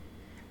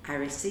I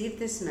received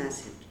this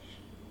message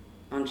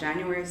on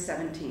January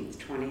 17th,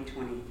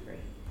 2023.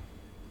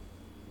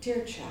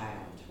 Dear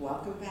child,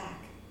 welcome back.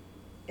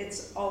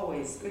 It's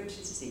always good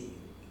to see you.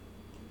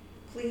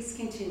 Please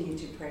continue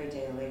to pray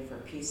daily for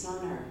peace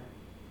on earth,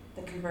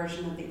 the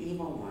conversion of the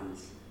evil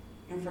ones,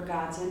 and for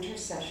God's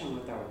intercession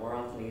with our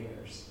world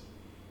leaders.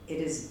 It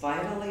is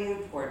vitally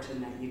important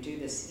that you do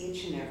this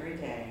each and every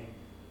day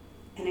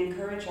and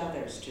encourage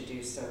others to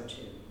do so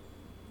too.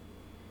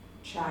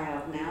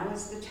 Child, now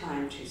is the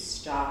time to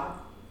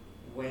stop,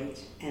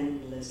 wait,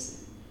 and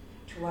listen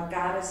to what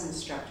God is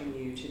instructing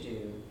you to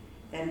do,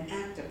 then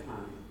act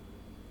upon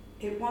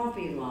it. It won't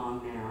be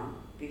long now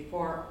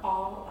before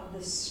all of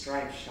the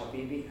strife shall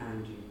be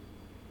behind you.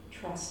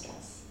 Trust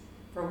us,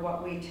 for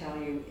what we tell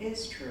you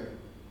is true.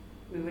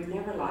 We would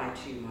never lie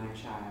to you, my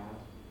child.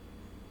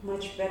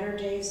 Much better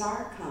days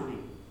are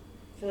coming,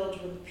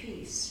 filled with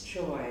peace,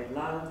 joy,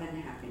 love,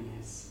 and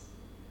happiness.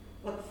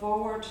 Look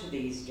forward to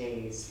these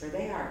days, for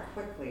they are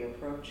quickly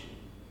approaching.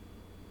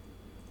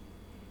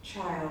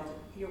 Child,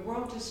 your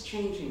world is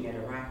changing at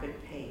a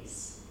rapid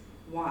pace.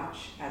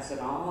 Watch as it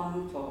all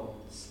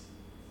unfolds.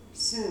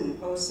 Soon,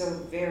 oh so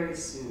very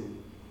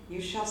soon, you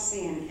shall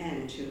see an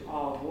end to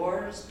all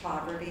wars,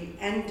 poverty,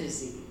 and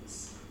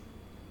disease.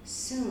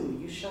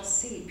 Soon you shall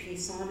see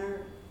peace on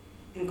earth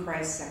in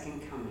Christ's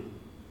second coming.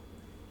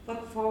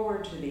 Look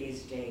forward to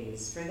these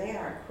days, for they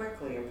are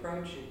quickly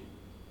approaching.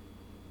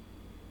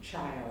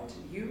 Child,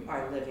 you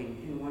are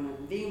living in one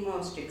of the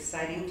most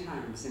exciting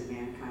times in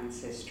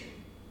mankind's history.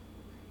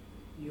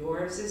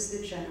 Yours is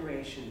the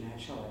generation that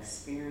shall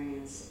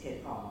experience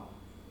it all.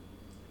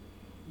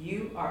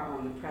 You are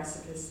on the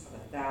precipice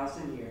of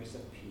 1,000 years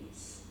of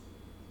peace.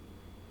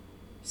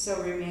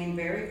 So remain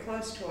very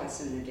close to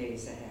us in the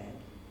days ahead,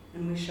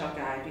 and we shall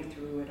guide you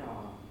through it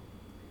all.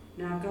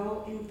 Now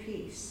go in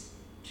peace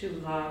to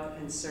love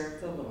and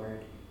serve the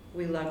Lord.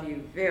 We love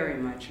you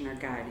very much and are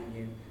guiding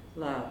you.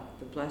 Love,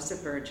 the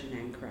Blessed Virgin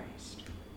and Christ.